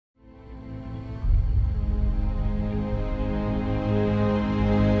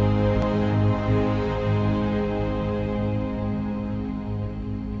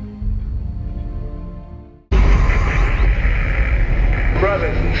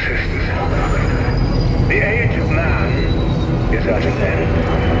sisters. The age of man is at an end.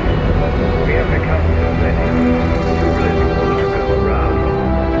 We have become too many, too little to go around.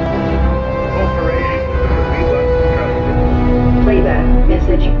 Corporations that we once trusted. Playback,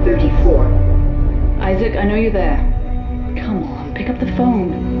 message 34. Isaac, I know you're there. Come on, pick up the phone.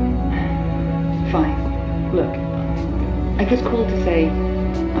 Fine. Look, I just called to say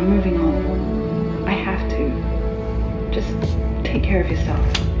I'm moving on. I have to. Just take care of yourself,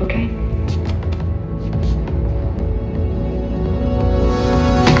 okay?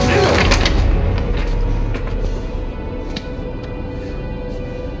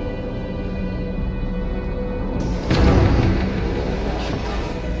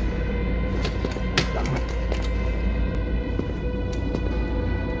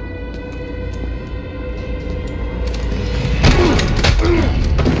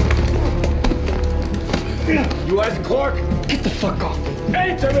 You Isaac Clarke? Get the fuck off me!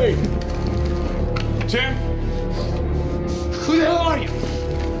 Answer me! Tim? Who the hell are you?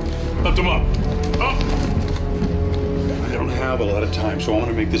 Lift him up. Up! I don't have a lot of time, so I want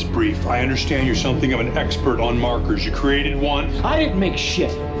to make this brief. I understand you're something of an expert on markers. You created one. I didn't make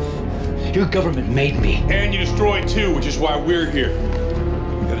shit. Your government made me. And you destroyed two, which is why we're here.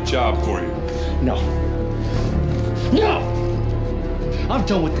 We got a job for you. No. No! I'm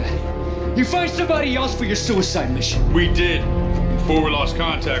done with that. You find somebody else for your suicide mission. We did. Before we lost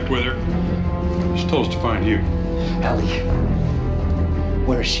contact with her. She told us to find you. Ellie.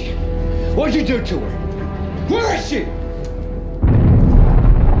 Where is she? What'd you do to her? Where is she?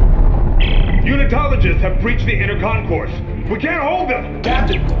 Unitologists have breached the inner concourse. We can't hold them!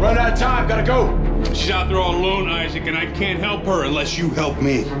 Captain, run out of time. Gotta go. She's out there all alone, Isaac, and I can't help her unless you help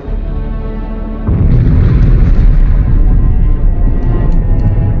me.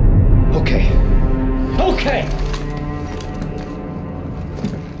 Okay. Okay!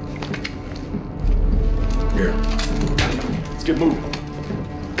 Here. Let's get moving.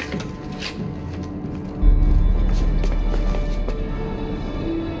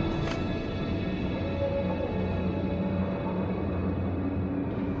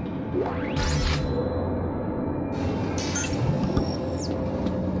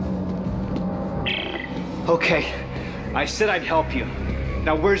 Okay. I said I'd help you.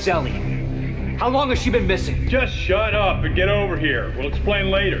 Now where's Ellie? How long has she been missing? Just shut up and get over here. We'll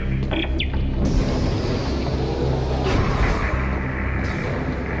explain later.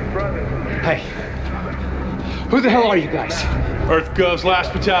 Hey. Who the hell are you guys? Earth Gov's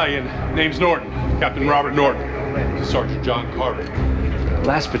last battalion. Name's Norton. Captain Robert Norton. Sergeant John Carver.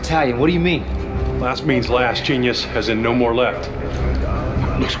 Last battalion? What do you mean? Last means last, genius, as in no more left.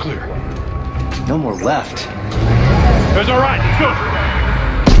 Looks clear. No more left. There's all right. Let's go.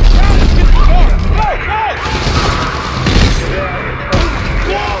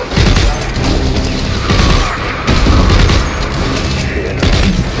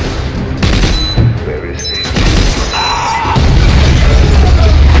 Where is he?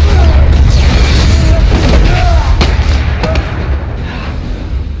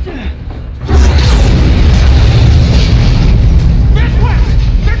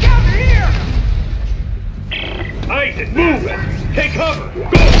 Isaac, move it! Take cover! Go!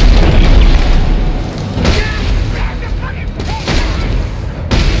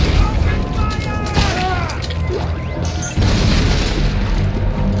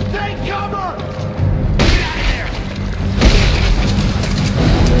 Take cover!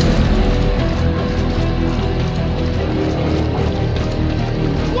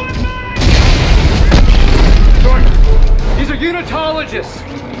 These are unitologists!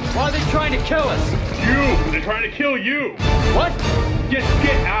 Why are they trying to kill us? You! They're trying to kill you! What? Just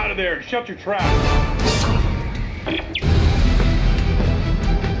get out of there and shut your trap!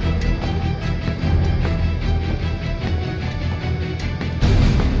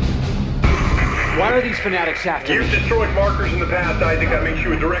 Why are these fanatics after You've me? destroyed markers in the past, Isaac. That makes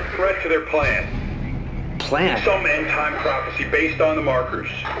you a direct threat to their plan. Plan? Some end-time prophecy based on the markers.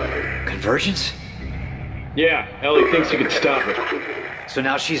 Convergence? Yeah, Ellie thinks you can stop it. So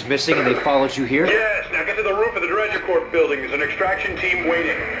now she's missing and they followed you here? Yes, now get to the roof of the Dredger Corp building. There's an extraction team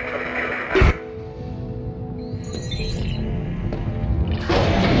waiting.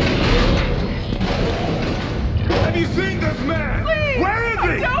 Have you seen this man? Please! Where is he?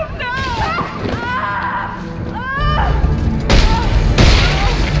 I don't know!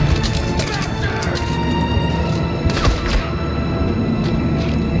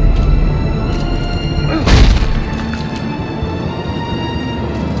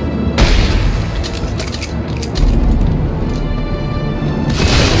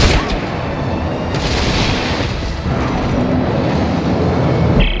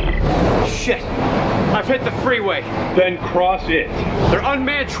 freeway. Then cross it. They're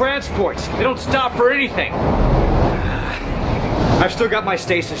unmanned transports. They don't stop for anything. I've still got my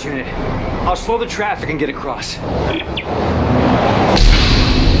stasis unit. I'll slow the traffic and get across.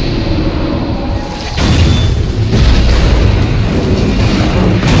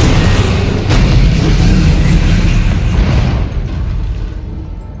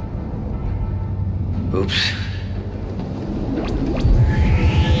 Oops.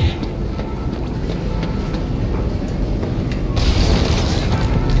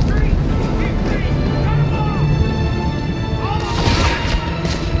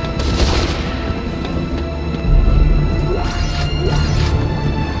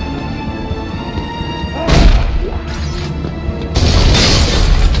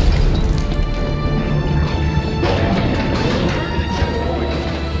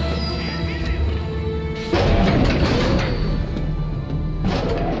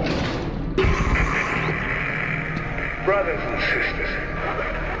 Brothers and sisters,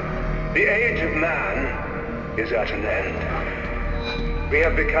 the age of man is at an end. We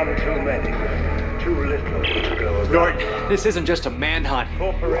have become too many, too little to go around. Norton, this isn't just a manhunt.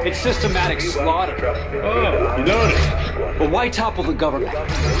 It's systematic slaughter. Oh, you noticed. But why topple the government?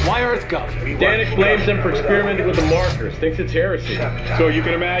 Why EarthGov? Danik blames them for experimenting with the markers, thinks it's heresy. So you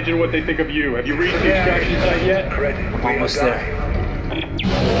can imagine what they think of you. Have you reached the extraction site yet? I'm almost there.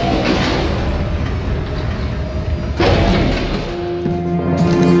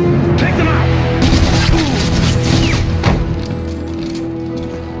 Take them out!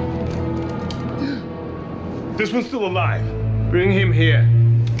 This one's still alive. Bring him here.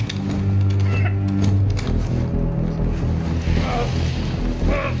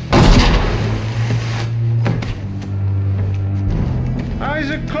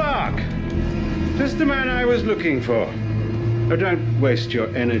 Isaac Clarke! Just the man I was looking for. Oh, don't waste your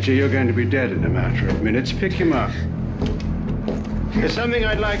energy. You're going to be dead in a matter of minutes. Pick him up. There's something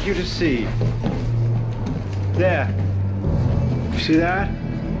I'd like you to see. There. You see that?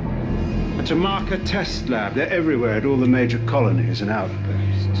 It's a marker test lab. They're everywhere at all the major colonies and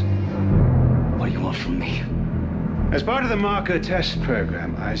outposts. What do you want from me? As part of the marker test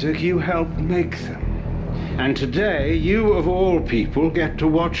program, Isaac, you helped make them. And today, you of all people get to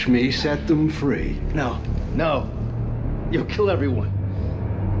watch me set them free. No. You'll kill everyone.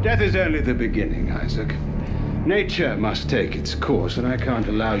 Death is only the beginning, Isaac. Nature must take its course, and I can't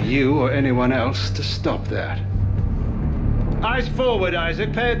allow you or anyone else to stop that. Eyes forward,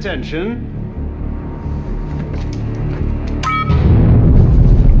 Isaac. Pay attention.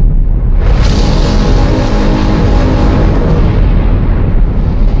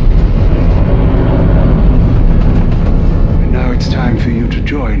 And now it's time for you to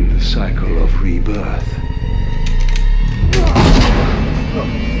join the cycle of rebirth.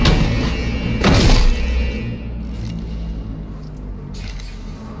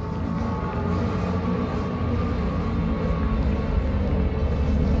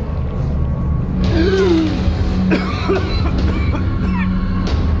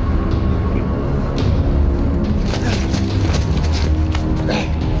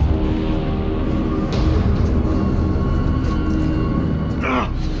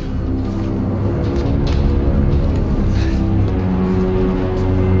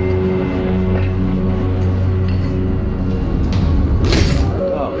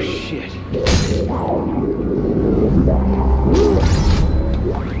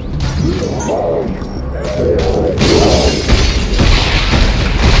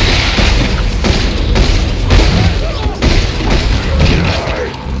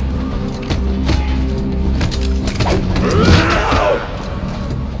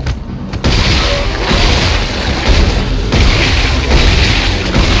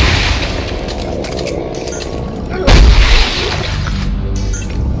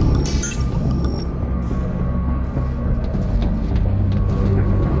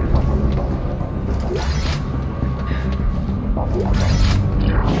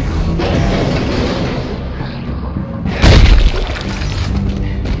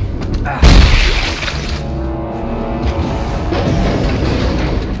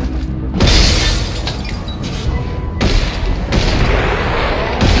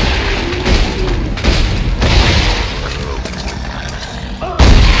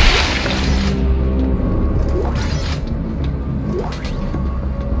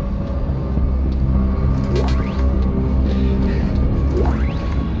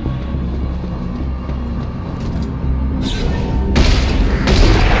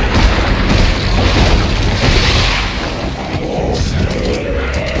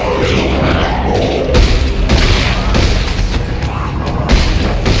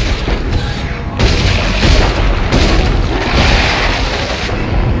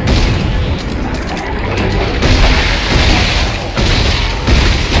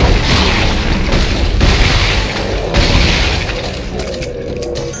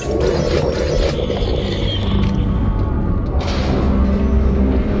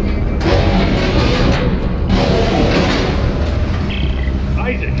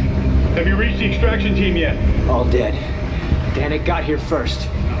 team yet? All dead. Danik got here first.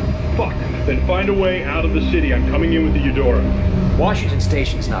 Fuck. Then find a way out of the city. I'm coming in with the Eudora. Washington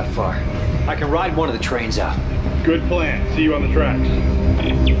Station's not far. I can ride one of the trains out. Good plan. See you on the tracks.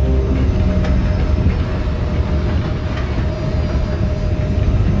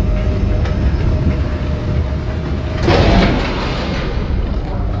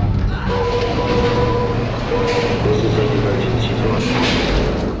 This is an emergency zone.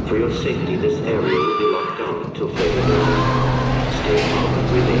 For your safety, this area will be locked down until further notice. Stay calm and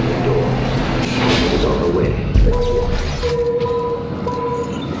remain indoors. It is on the way.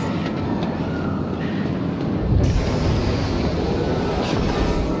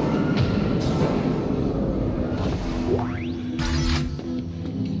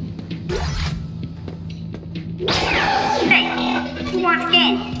 Hey, who wants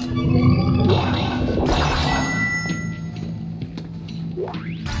in?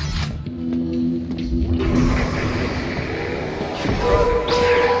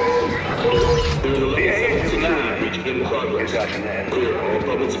 The age of man is at an end. Clear all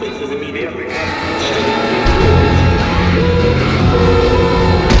public spaces immediately.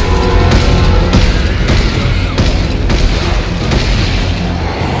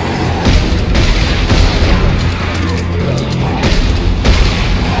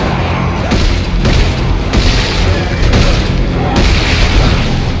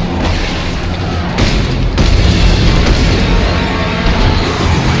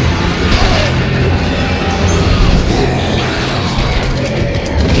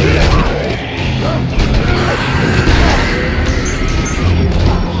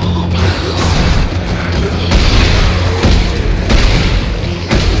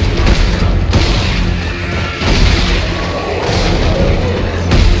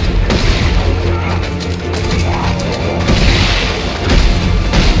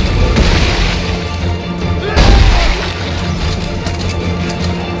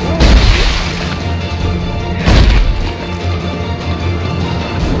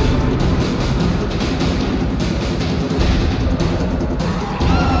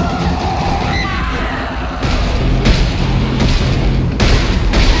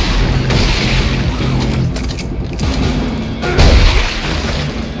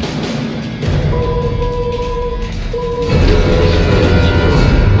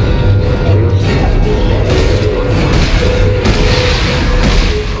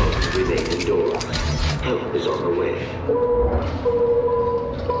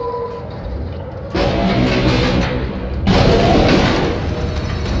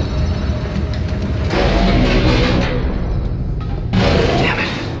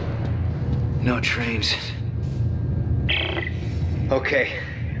 Okay,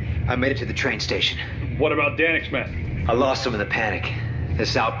 I made it to the train station. What about Danik's men? I lost them in the panic.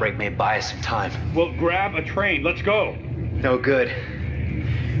 This outbreak may buy us some time. Well, grab a train. Let's go. No good.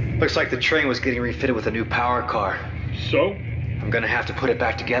 Looks like the train was getting refitted with a new power car. So? I'm gonna have to put it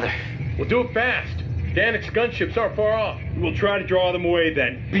back together. We'll do it fast. Danik's gunships aren't far off. We'll try to draw them away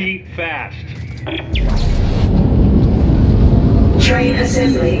then. Be fast. Train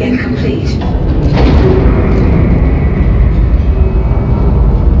assembly incomplete.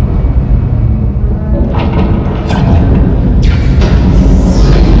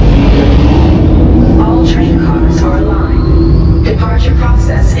 All train cars are aligned. Departure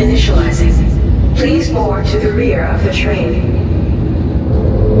process initializing. Please board to the rear of the train.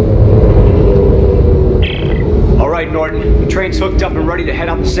 All right, Norton. The train's hooked up and ready to head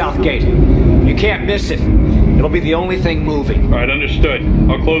out the south gate. You can't miss it. It'll be the only thing moving. All right, understood.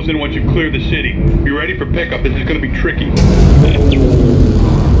 I'll close in once you clear the city. Be ready for pickup. This is going to be tricky.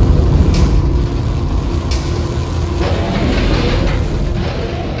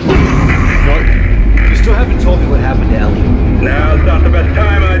 Norton, you still haven't told me what happened to Ellie. Now's not the best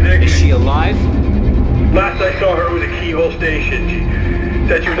time, Isaac. Is she alive? Last I saw her was a Keyhole Station. She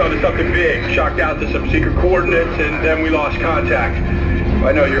said she was onto something big, shocked out to some secret coordinates, and then we lost contact.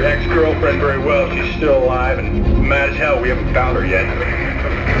 I know your ex-girlfriend very well. She's still alive and mad as hell we haven't found her yet.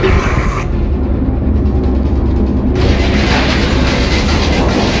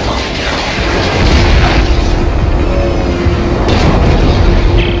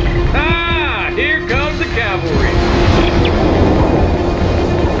 Ah! Here comes the cavalry.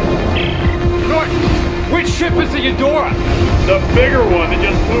 Norton, which ship is the Eudora? The bigger one that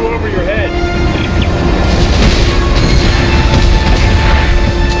just flew over your head.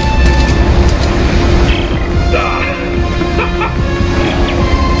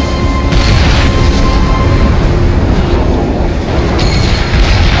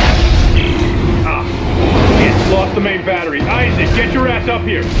 Lost the main battery. Isaac, get your ass up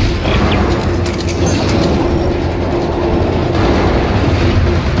here.